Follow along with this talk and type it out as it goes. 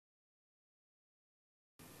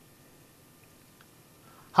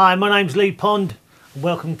Hi, my name's Leigh Pond and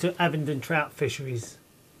welcome to Abingdon Trout Fisheries.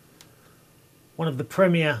 One of the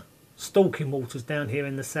premier stalking waters down here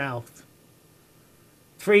in the south.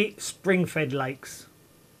 3 spring-fed lakes,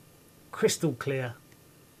 crystal clear,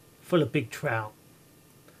 full of big trout.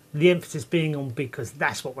 The emphasis being on big because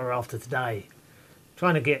that's what we're after today.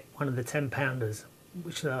 Trying to get one of the 10-pounders,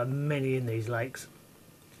 which there are many in these lakes.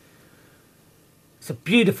 It's a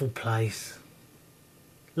beautiful place,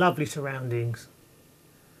 lovely surroundings.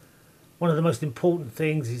 One of the most important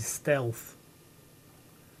things is stealth.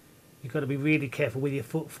 You've got to be really careful with your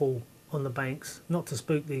footfall on the banks, not to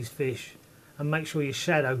spook these fish, and make sure your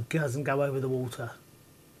shadow doesn't go over the water.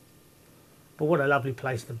 But what a lovely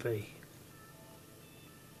place to be.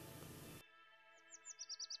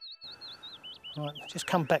 Right, just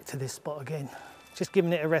come back to this spot again. Just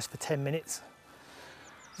giving it a rest for 10 minutes,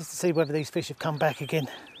 just to see whether these fish have come back again.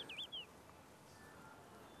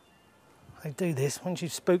 They do this, once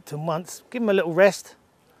you've spooked them once, give them a little rest.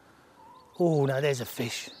 Oh no, there's a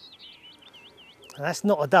fish. Now, that's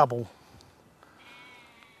not a double.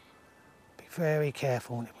 Be very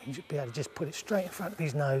careful. You should be able to just put it straight in front of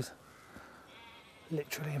his nose.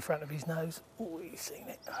 Literally in front of his nose. Oh, he's seen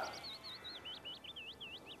it.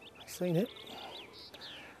 He's seen it.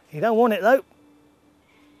 You don't want it though.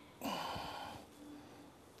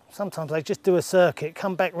 Sometimes they just do a circuit,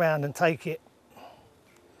 come back round and take it.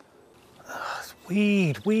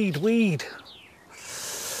 Weed.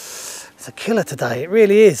 It's a killer today, it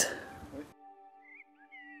really is.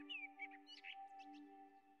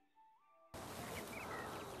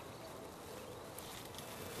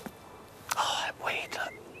 Oh, that weed,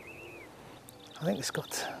 look. I think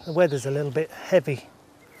the weather's a little bit heavy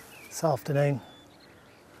this afternoon.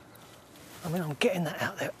 I mean, I'm getting that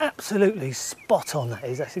out there, absolutely spot on that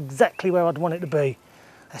is. That's exactly where I'd want it to be.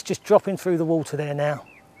 That's just dropping through the water there now.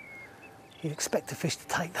 You'd expect a fish to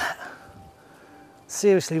take that.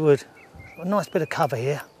 Seriously would. A nice bit of cover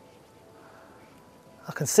here.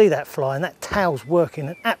 I can see that fly and that tail's working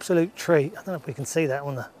an absolute treat. I don't know if we can see that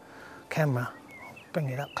on the camera. I'll bring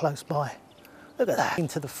it up close by. Look at that,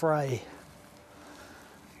 into the fray.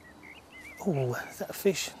 Oh, is that a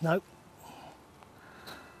fish? Nope.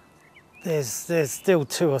 There's still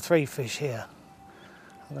 2 or 3 fish here.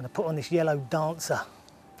 I'm going to put on this yellow dancer.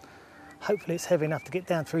 Hopefully it's heavy enough to get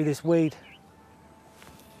down through this weed.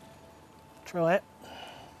 Try it.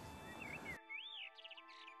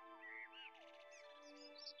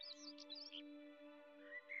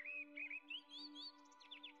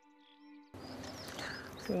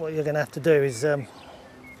 I think what you're going to have to do is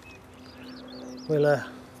we'll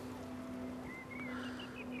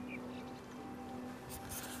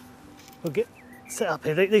get set up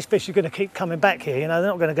here. These fish are going to keep coming back here, you know,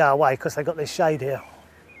 they're not going to go away because they've got this shade here.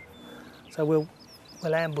 So we'll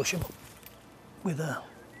ambush them with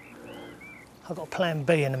I've got plan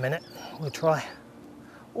B in a minute. We'll try.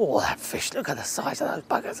 Oh, that fish, look at the size of those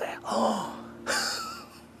buggers there. Oh,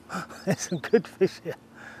 there's some good fish here.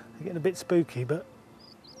 They're getting a bit spooky, but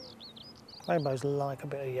rainbows like a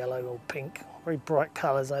bit of yellow or pink. Very bright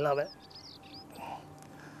colours, I love it.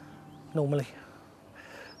 Normally,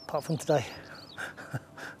 apart from today.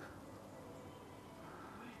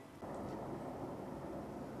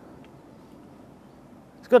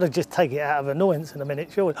 It's got to just take it out of annoyance in a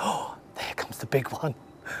minute, surely. Oh, there comes the big one.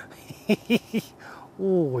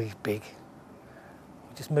 Oh, he's big.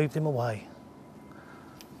 We just moved him away.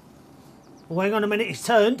 Oh, hang on a minute, he's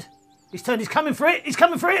turned. He's turned, he's coming for it, he's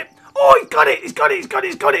coming for it. Oh, he's got it, he's got it, he's got it,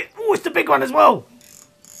 he's got it. Oh, it's the big one as well.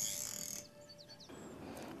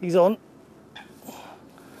 He's on.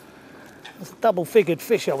 It's a double-figured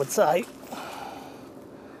fish, I would say.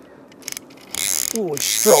 Oh, he's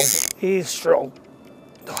strong, he is strong.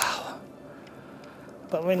 Wow.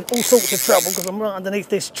 But I'm in all sorts of trouble because I'm right underneath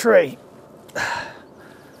this tree.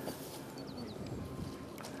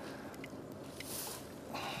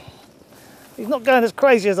 He's not going as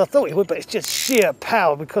crazy as I thought he would, but it's just sheer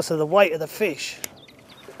power because of the weight of the fish.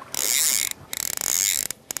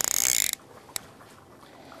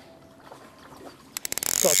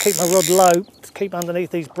 Got to keep my rod low, to keep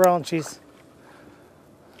underneath these branches.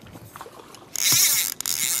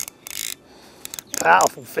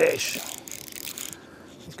 Powerful fish.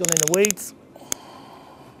 He's gone in the weeds.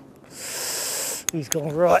 He's gone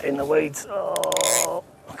right in the weeds. Oh,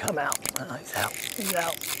 come out. Oh, he's out. He's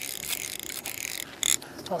out.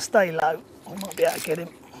 I'll stay low. I might be able to get him.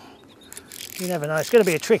 You never know. It's going to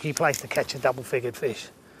be a tricky place to catch a double-figured fish.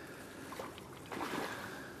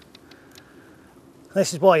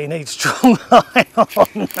 This is why you need strong line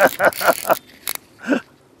on.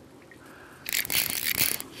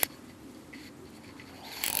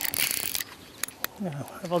 Now,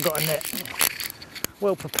 have I got a net?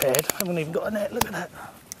 Well prepared. I haven't even got a net. Look at that.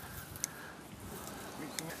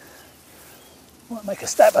 Might make a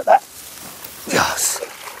stab at that. Yes.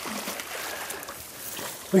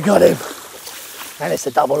 We got him. And it's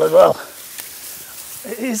a double as well.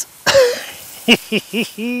 It is.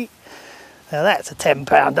 Now that's a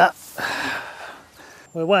 10-pounder.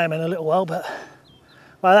 We'll weigh him in a little while, but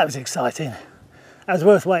well, that was exciting. That was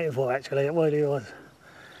worth waiting for, actually. It really was.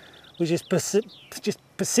 We just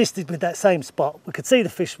persisted with that same spot. We could see the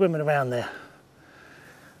fish swimming around there.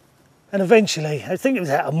 And eventually, I think it was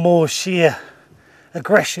out of more sheer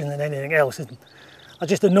aggression than anything else. And I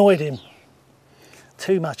just annoyed him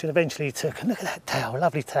too much, and eventually he took. And look at that tail,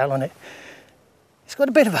 lovely tail on it. It's got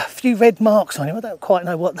a bit of a few red marks on him. I don't quite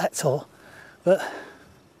know what that's for, but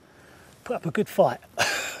put up a good fight.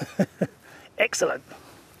 Excellent.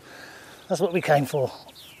 That's what we came for.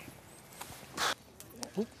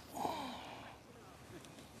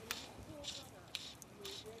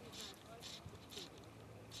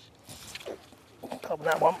 Top of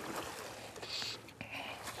that one.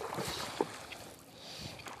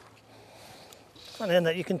 Funny, isn't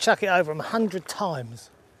it? You can chuck it over them 100 times.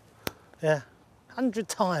 Yeah, 100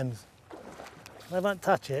 times. They won't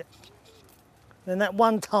touch it. Then that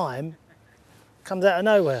one time comes out of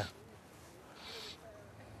nowhere.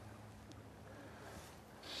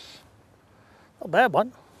 Not a bad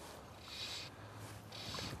one.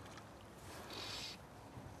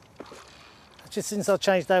 Just since I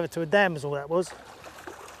changed over to a dam is all that was.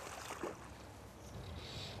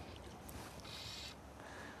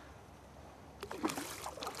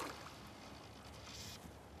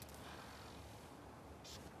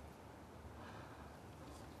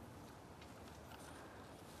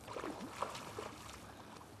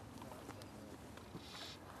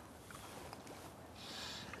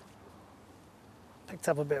 Picked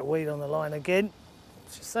up a bit of weed on the line again.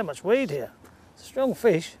 There's just so much weed here. It's a strong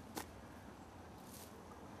fish.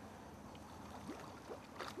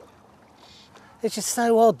 It's just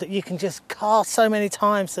so odd that you can just cast so many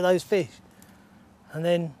times to those fish and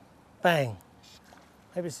then bang.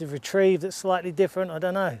 Maybe it's a retrieve that's slightly different, I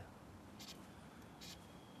don't know.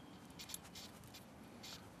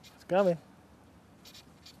 It's going.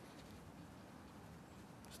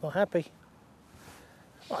 It's not happy.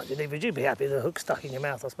 Well, would you be happy with the hook stuck in your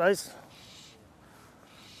mouth, I suppose?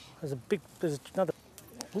 There's another.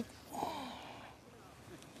 Ooh.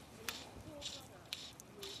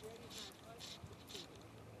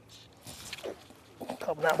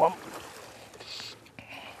 Top of that one.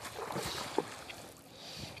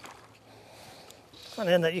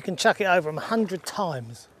 Funny, isn't it? You can chuck it over them 100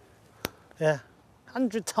 times. Yeah,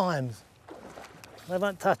 100 times. They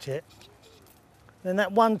won't touch it. Then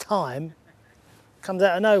that one time comes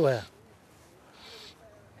out of nowhere.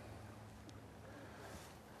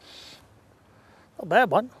 Not a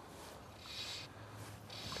bad one.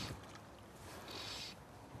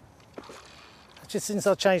 Just since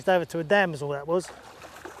I changed over to a dam is all that was.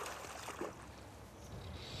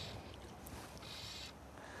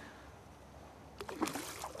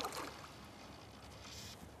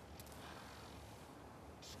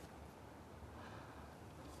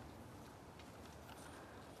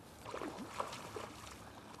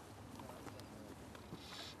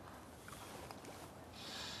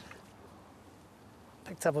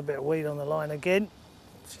 Picked up a bit of weed on the line again.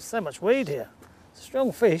 There's just so much weed here. It's a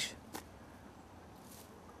strong fish.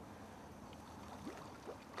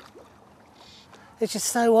 It's just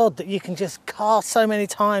so odd that you can just cast so many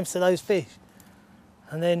times to those fish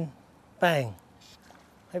and then bang.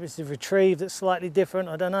 Maybe it's a retrieve that's slightly different,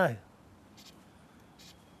 I don't know.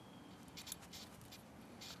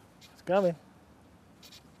 It's going.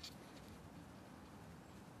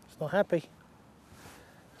 It's not happy.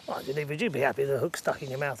 Well, would you be happy with the hook stuck in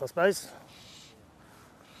your mouth, I suppose?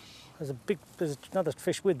 There's another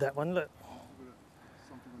fish with that one, look.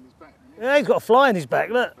 Something on his back, yeah, he's got a fly in his back,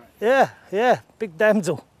 look. Yeah, big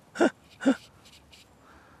damsel.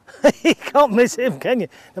 You can't miss him, can you?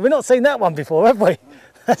 Have we not seen that one before, have we?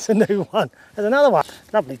 That's a new one. There's another one.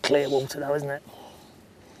 Lovely clear water though, isn't it?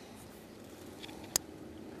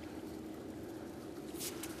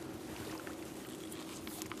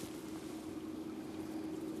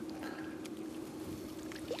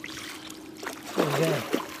 There we go.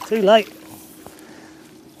 Too late.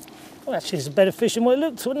 Well, actually, it's a better fish than what it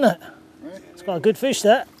looked, wasn't it? Yeah. It's quite a good fish,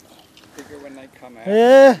 that. Bigger when they come out.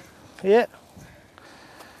 Yeah.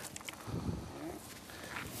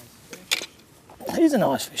 He's a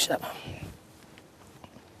nice fish, that one.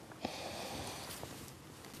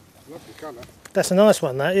 Lovely colour. That's a nice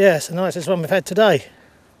one, that. Yeah, it's the nicest one we've had today.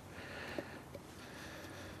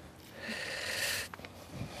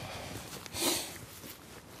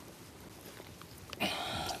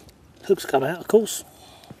 Hook's come out, of course.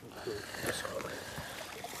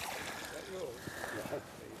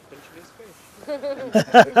 There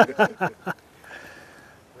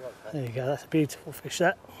you go, that's a beautiful fish,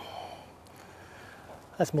 that.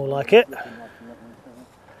 That's more like it.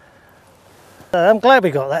 I'm glad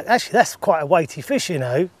we got that. Actually, that's quite a weighty fish, you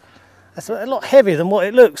know. That's a lot heavier than what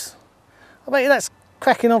it looks. I bet you that's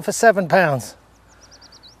cracking on for £7.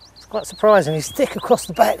 It's quite surprising. He's thick across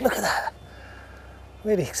the back. Look at that.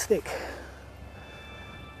 Really thick.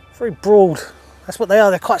 Very broad. That's what they are.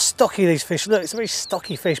 They're quite stocky, these fish. Look, it's a very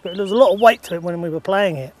stocky fish, but there's a lot of weight to it when we were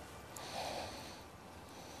playing it.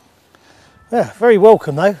 Yeah, very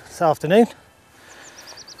welcome though this afternoon.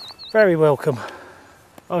 Very welcome.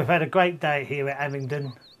 Well, we've had a great day here at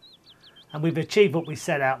Abingdon, and we've achieved what we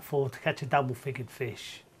set out for, to catch a double-figured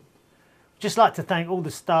fish. Just like to thank all the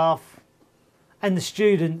staff and the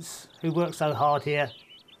students who work so hard here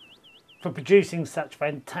for producing such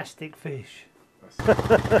fantastic fish.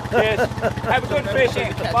 Cheers. Have a good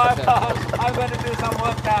fishing. Bye, pals. I'm going to do some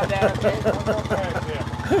work down there. Okay?